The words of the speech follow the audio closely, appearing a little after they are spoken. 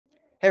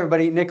Hey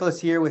everybody,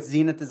 Nicholas here with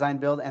Zenith Design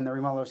Build and the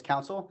Remodelers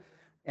Council.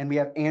 And we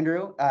have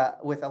Andrew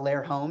with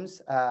Alair Homes,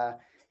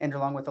 Andrew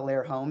along with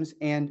Alair Homes.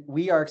 And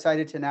we are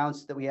excited to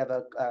announce that we have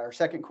our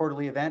second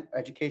quarterly event,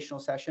 educational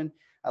session,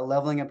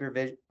 Leveling Up Your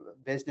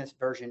Business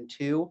version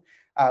 2,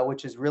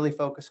 which is really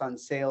focused on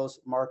sales,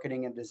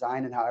 marketing, and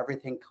design and how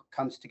everything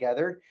comes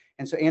together.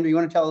 And so Andrew, you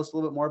want to tell us a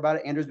little bit more about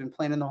it? Andrew's been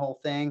planning the whole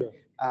thing.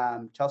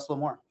 Tell us a little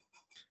more.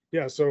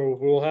 Yeah, so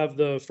we'll have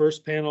the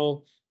first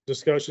panel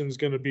discussion is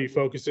going to be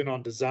focusing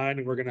on design,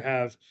 and we're going to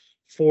have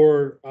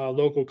four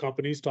local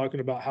companies talking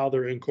about how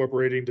they're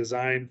incorporating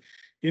design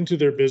into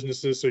their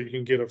businesses so you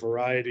can get a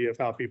variety of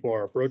how people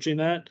are approaching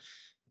that.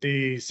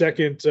 The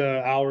second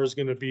hour is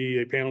going to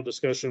be a panel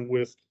discussion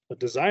with the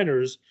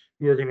designers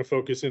who are going to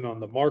focus in on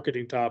the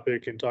marketing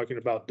topic and talking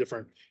about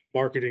different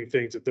marketing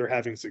things that they're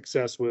having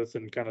success with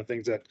and kind of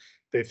things that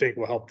they think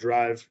will help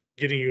drive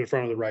getting you in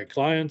front of the right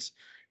clients.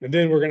 And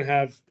then we're going to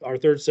have our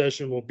third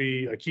session will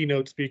be a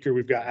keynote speaker.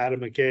 We've got Adam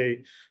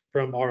McKay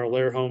from our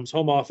Alair Homes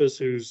home office,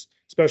 who's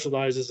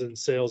specializes in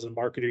sales and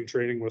marketing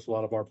training with a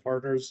lot of our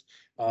partners.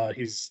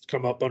 He's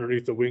come up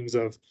underneath the wings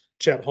of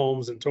Chet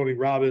Holmes and Tony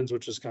Robbins,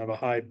 which is kind of a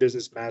high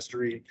business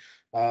mastery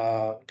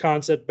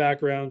concept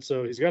background.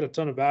 So he's got a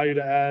ton of value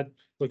to add.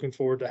 Looking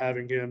forward to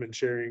having him and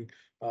sharing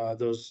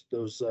those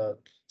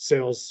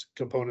sales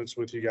components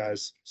with you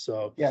guys.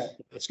 So yeah,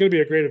 it's going to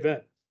be a great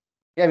event.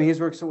 Yeah, I mean,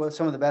 he's worked with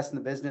some of the best in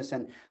the business.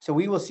 And so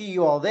we will see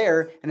you all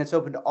there, and it's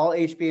open to all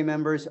HBA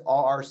members,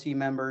 all RC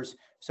members.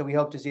 So we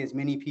hope to see as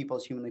many people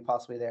as humanly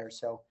possibly there.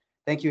 So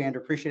thank you,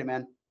 Andrew. Appreciate it,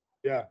 man.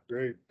 Yeah,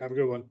 great. Have a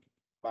good one.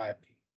 Bye.